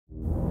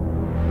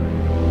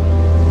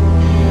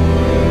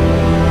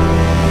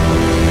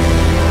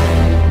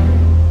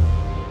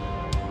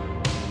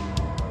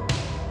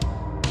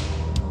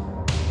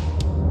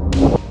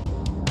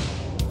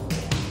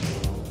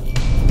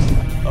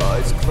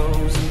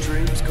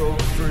go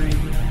free.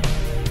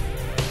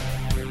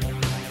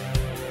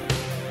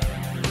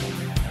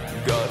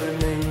 Got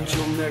an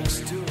angel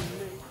next to me.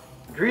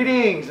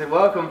 Greetings and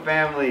welcome,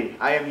 family.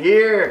 I am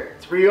here.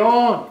 It's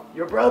Rion,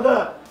 your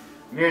brother.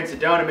 I'm here in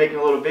Sedona making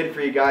a little vid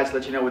for you guys to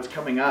let you know what's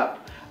coming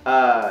up.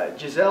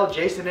 Giselle,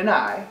 Jason, and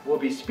I will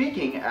be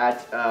speaking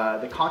at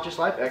the Conscious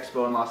Life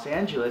Expo in Los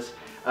Angeles,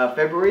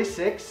 February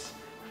 6th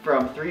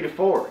from 3 to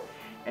 4.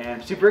 And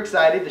I'm super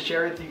excited to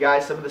share with you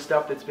guys some of the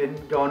stuff that's been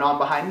going on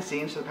behind the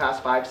scenes for the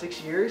past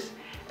 5-6 years.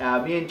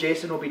 Me and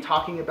Jason will be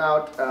talking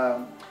about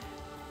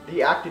the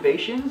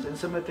activations and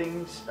some of the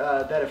things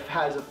that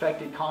has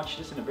affected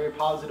consciousness in a very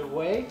positive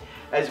way,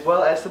 as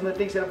well as some of the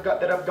things that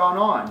have gone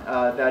on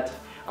that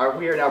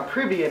we are now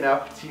privy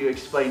enough to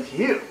explain to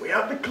you. We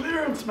have the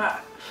clearance, man.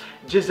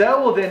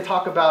 Giselle will then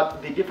talk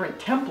about the different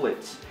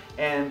templates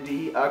and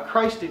the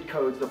Christed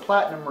codes, the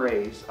platinum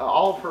rays,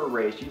 all of her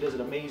rays. She does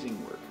an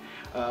amazing work.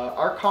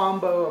 Our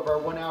combo of our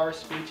 1-hour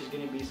speech is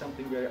going to be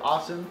something very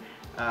awesome.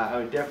 I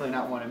would definitely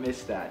not want to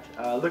miss that.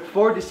 Look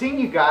forward to seeing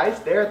you guys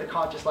there at the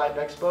Conscious Life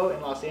Expo in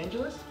Los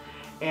Angeles.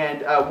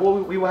 And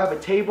we will have a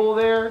table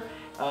there.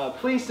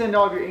 Please send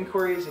all of your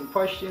inquiries and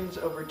questions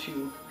over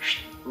to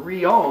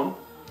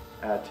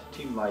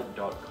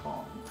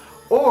rion@teamlight.com.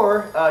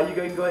 Or you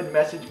can go ahead and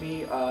message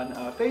me on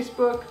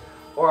Facebook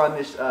or on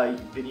this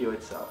video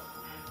itself.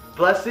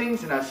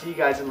 Blessings, and I'll see you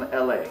guys in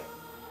LA.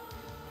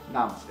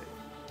 Namaste.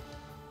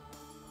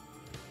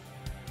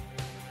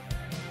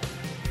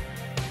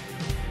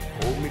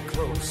 Hold me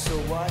close so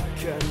I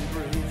can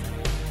breathe.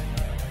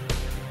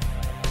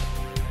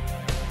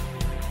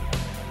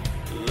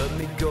 Let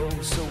me go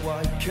so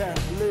I can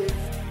live.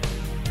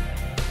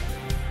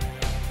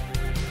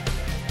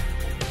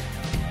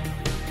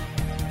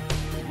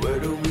 Where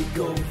do we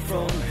go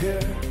from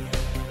here?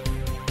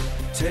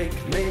 Take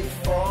me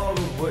far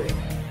away,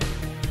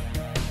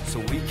 so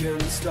we can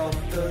stop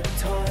the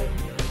time,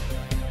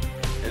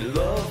 and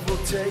love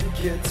will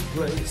take its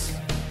place.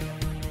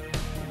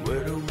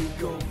 Where do we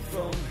go